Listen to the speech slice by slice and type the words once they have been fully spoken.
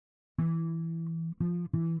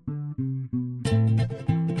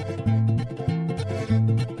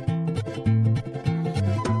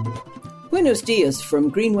Buenos dias from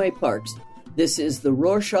Greenway Parks. This is the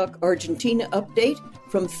Rorschach Argentina update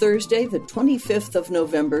from Thursday, the 25th of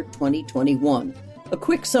November, 2021. A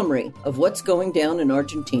quick summary of what's going down in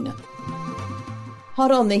Argentina. Hot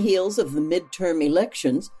on the heels of the midterm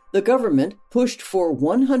elections, the government pushed for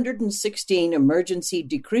 116 emergency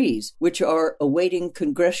decrees, which are awaiting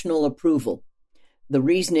congressional approval. The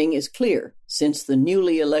reasoning is clear. Since the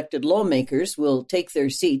newly elected lawmakers will take their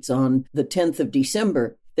seats on the 10th of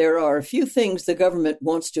December, there are a few things the government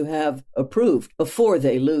wants to have approved before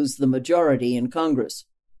they lose the majority in Congress.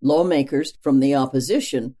 Lawmakers from the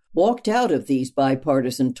opposition walked out of these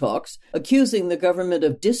bipartisan talks, accusing the government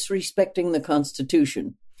of disrespecting the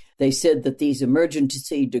Constitution. They said that these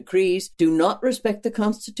emergency decrees do not respect the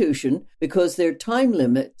Constitution because their time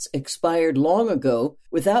limits expired long ago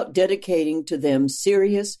without dedicating to them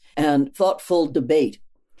serious and thoughtful debate.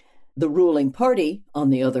 The ruling party,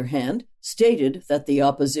 on the other hand, stated that the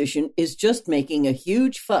opposition is just making a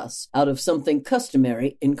huge fuss out of something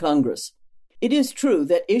customary in Congress. It is true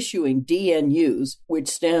that issuing DNUs, which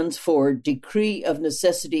stands for Decree of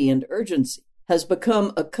Necessity and Urgency, has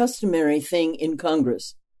become a customary thing in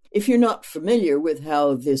Congress. If you're not familiar with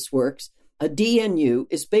how this works, a DNU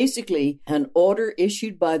is basically an order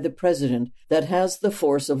issued by the president that has the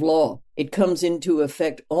force of law. It comes into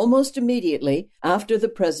effect almost immediately after the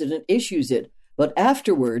president issues it, but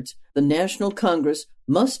afterwards, the National Congress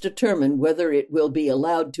must determine whether it will be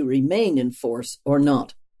allowed to remain in force or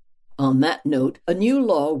not. On that note, a new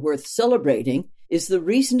law worth celebrating is the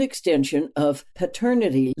recent extension of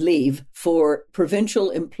paternity leave for provincial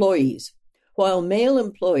employees. While male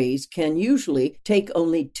employees can usually take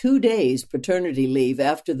only 2 days paternity leave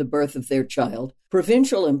after the birth of their child,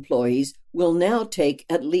 provincial employees will now take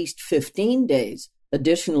at least 15 days.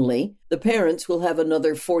 Additionally, the parents will have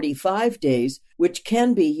another 45 days, which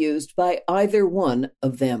can be used by either one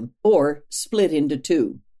of them or split into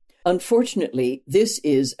two. Unfortunately, this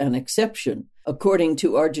is an exception. According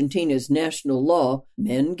to Argentina's national law,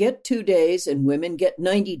 men get 2 days and women get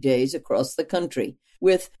 90 days across the country,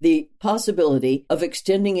 with the possibility of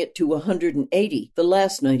extending it to 180, the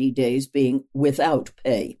last 90 days being without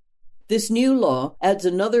pay. This new law adds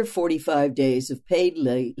another 45 days of paid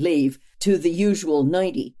leave to the usual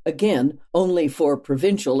 90, again, only for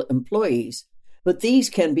provincial employees. But these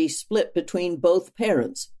can be split between both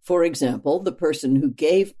parents. For example, the person who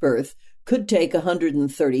gave birth could take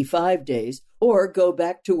 135 days or go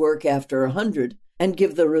back to work after 100 and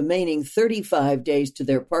give the remaining 35 days to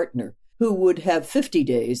their partner, who would have 50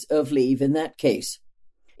 days of leave in that case.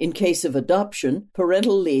 In case of adoption,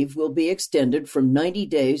 parental leave will be extended from 90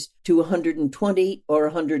 days to 120 or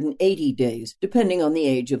 180 days, depending on the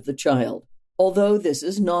age of the child. Although this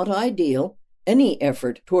is not ideal, any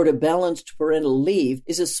effort toward a balanced parental leave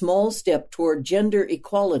is a small step toward gender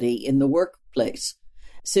equality in the workplace.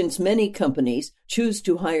 Since many companies choose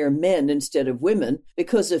to hire men instead of women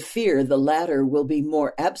because of fear the latter will be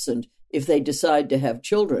more absent if they decide to have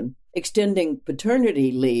children, extending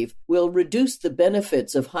paternity leave will reduce the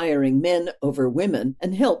benefits of hiring men over women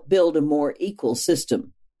and help build a more equal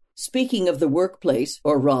system. Speaking of the workplace,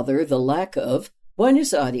 or rather the lack of,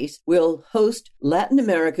 Buenos Aires will host Latin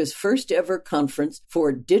America's first ever conference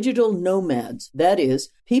for digital nomads, that is,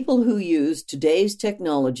 people who use today's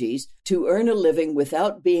technologies to earn a living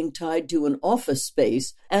without being tied to an office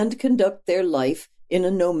space and conduct their life in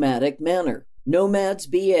a nomadic manner. Nomads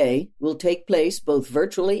BA will take place both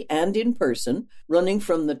virtually and in person, running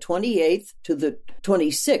from the 28th to the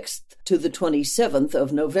 26th to the 27th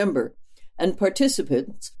of November, and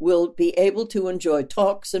participants will be able to enjoy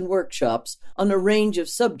talks and workshops on a range of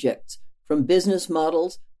subjects, from business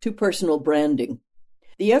models to personal branding.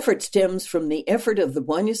 The effort stems from the effort of the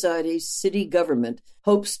Buenos Aires city government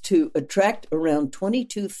hopes to attract around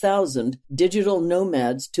 22,000 digital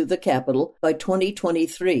nomads to the capital by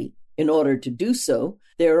 2023. In order to do so,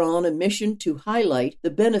 they are on a mission to highlight the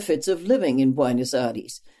benefits of living in Buenos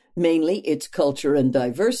Aires, mainly its culture and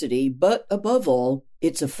diversity, but above all,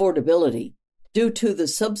 its affordability. Due to the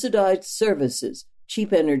subsidized services,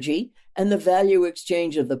 cheap energy, and the value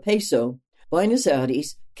exchange of the peso, Buenos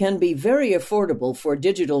Aires can be very affordable for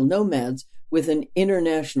digital nomads with an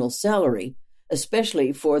international salary,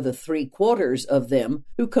 especially for the 3/4 of them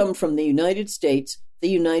who come from the United States, the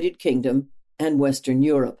United Kingdom, and Western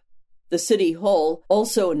Europe. The City Hall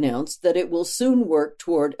also announced that it will soon work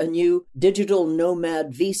toward a new digital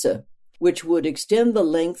nomad visa, which would extend the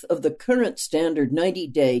length of the current standard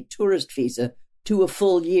 90-day tourist visa to a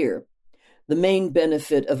full year. The main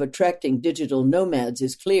benefit of attracting digital nomads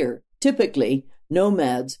is clear. Typically,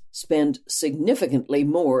 Nomads spend significantly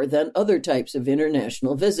more than other types of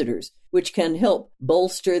international visitors, which can help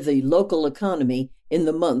bolster the local economy in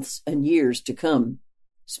the months and years to come.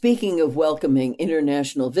 Speaking of welcoming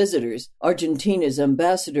international visitors, Argentina's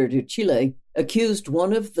ambassador to Chile accused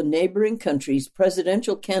one of the neighboring country's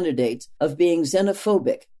presidential candidates of being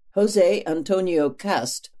xenophobic. José Antonio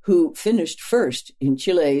Kast, who finished first in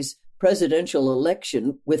Chile's presidential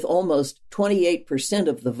election with almost 28%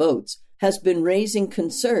 of the votes, has been raising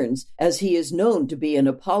concerns as he is known to be an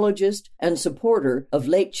apologist and supporter of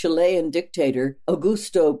late Chilean dictator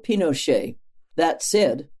Augusto Pinochet. That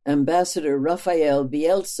said, Ambassador Rafael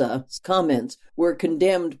Bielsa's comments were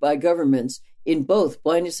condemned by governments in both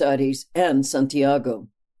Buenos Aires and Santiago.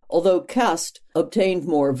 Although Kast obtained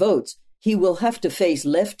more votes, he will have to face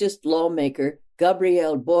leftist lawmaker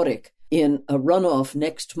Gabriel Boric in a runoff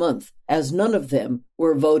next month, as none of them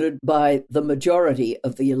were voted by the majority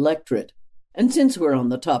of the electorate. And since we're on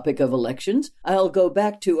the topic of elections, I'll go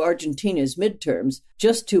back to Argentina's midterms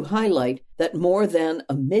just to highlight that more than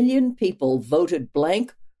 1 million people voted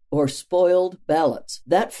blank or spoiled ballots.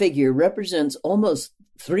 That figure represents almost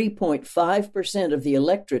 3.5% of the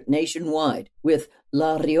electorate nationwide, with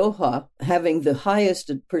La Rioja having the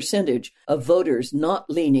highest percentage of voters not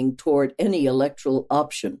leaning toward any electoral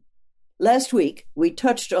option. Last week, we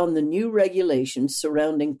touched on the new regulations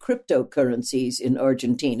surrounding cryptocurrencies in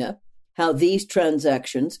Argentina, how these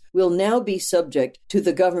transactions will now be subject to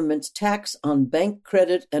the government's tax on bank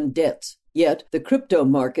credit and debts. Yet, the crypto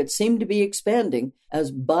markets seem to be expanding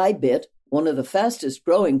as Bybit, one of the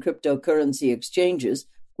fastest-growing cryptocurrency exchanges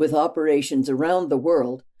with operations around the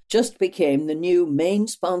world, just became the new main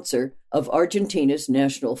sponsor of Argentina's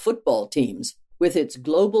national football teams. With its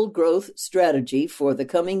global growth strategy for the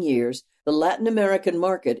coming years, the Latin American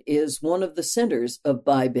market is one of the centers of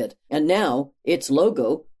Bybit, and now its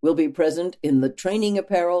logo will be present in the training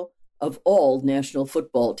apparel of all national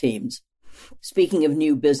football teams. Speaking of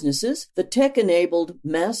new businesses, the tech-enabled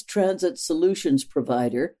mass transit solutions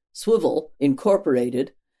provider, Swivel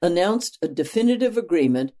Incorporated, announced a definitive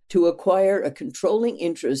agreement to acquire a controlling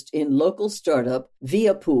interest in local startup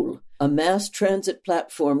Viapool, a mass transit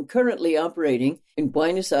platform currently operating in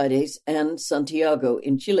Buenos Aires and Santiago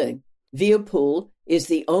in Chile. Viapool is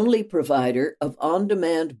the only provider of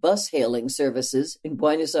on-demand bus hailing services in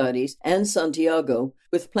Buenos Aires and Santiago,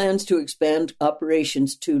 with plans to expand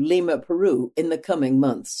operations to Lima, Peru in the coming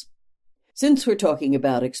months. Since we're talking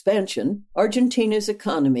about expansion, Argentina's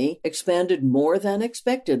economy expanded more than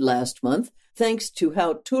expected last month, thanks to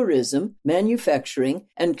how tourism, manufacturing,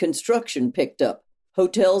 and construction picked up.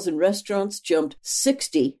 Hotels and restaurants jumped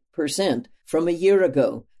 60% from a year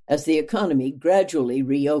ago as the economy gradually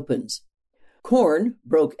reopens. Corn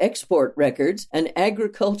broke export records, and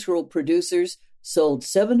agricultural producers sold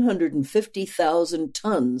 750,000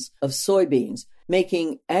 tons of soybeans,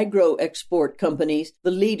 making agro-export companies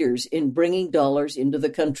the leaders in bringing dollars into the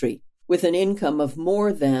country, with an income of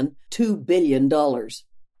more than $2 billion.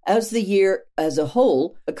 As the year as a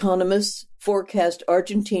whole, economists forecast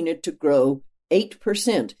Argentina to grow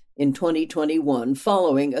 8% in 2021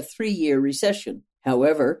 following a 3-year recession.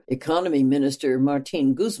 However, Economy Minister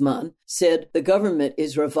Martín Guzmán said the government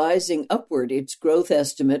is revising upward its growth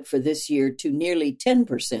estimate for this year to nearly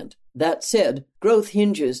 10%. That said, growth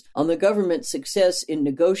hinges on the government's success in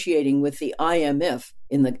negotiating with the IMF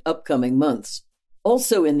in the upcoming months.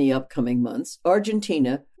 Also in the upcoming months,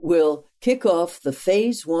 Argentina will kick off the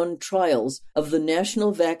Phase 1 trials of the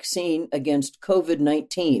national vaccine against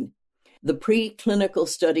COVID-19. The preclinical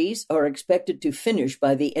studies are expected to finish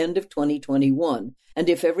by the end of 2021, and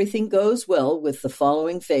if everything goes well with the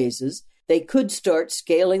following phases, they could start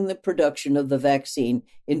scaling the production of the vaccine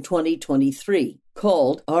in 2023.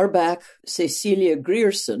 Called Arbac Cecilia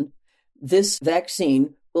Grierson, this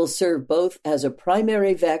vaccine will serve both as a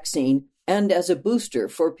primary vaccine and as a booster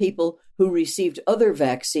for people who received other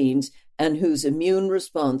vaccines and whose immune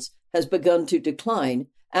response has begun to decline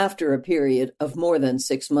after a period of more than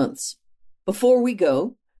 6 months. Before we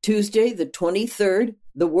go, Tuesday the 23rd,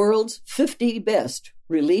 the world's 50 best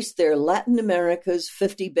released their Latin America's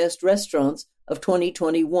 50 best restaurants of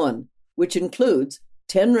 2021, which includes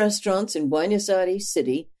 10 restaurants in Buenos Aires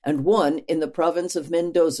City and 1 in the province of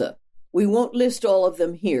Mendoza. We won't list all of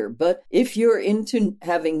them here, but if you're into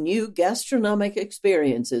having new gastronomic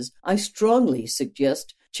experiences, I strongly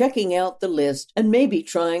suggest checking out the list and maybe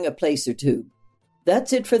trying a place or two.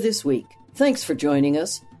 That's it for this week. Thanks for joining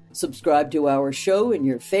us. Subscribe to our show in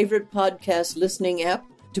your favorite podcast listening app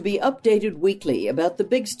to be updated weekly about the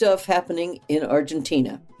big stuff happening in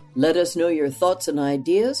Argentina. Let us know your thoughts and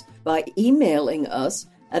ideas by emailing us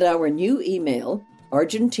at our new email,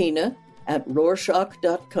 Argentina at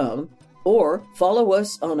Rorschach.com, or follow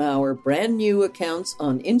us on our brand new accounts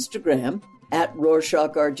on Instagram at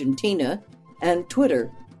Rorschach Argentina and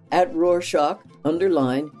Twitter at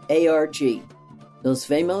Rorschach_ARG. Nos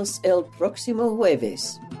vemos el próximo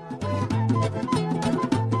jueves.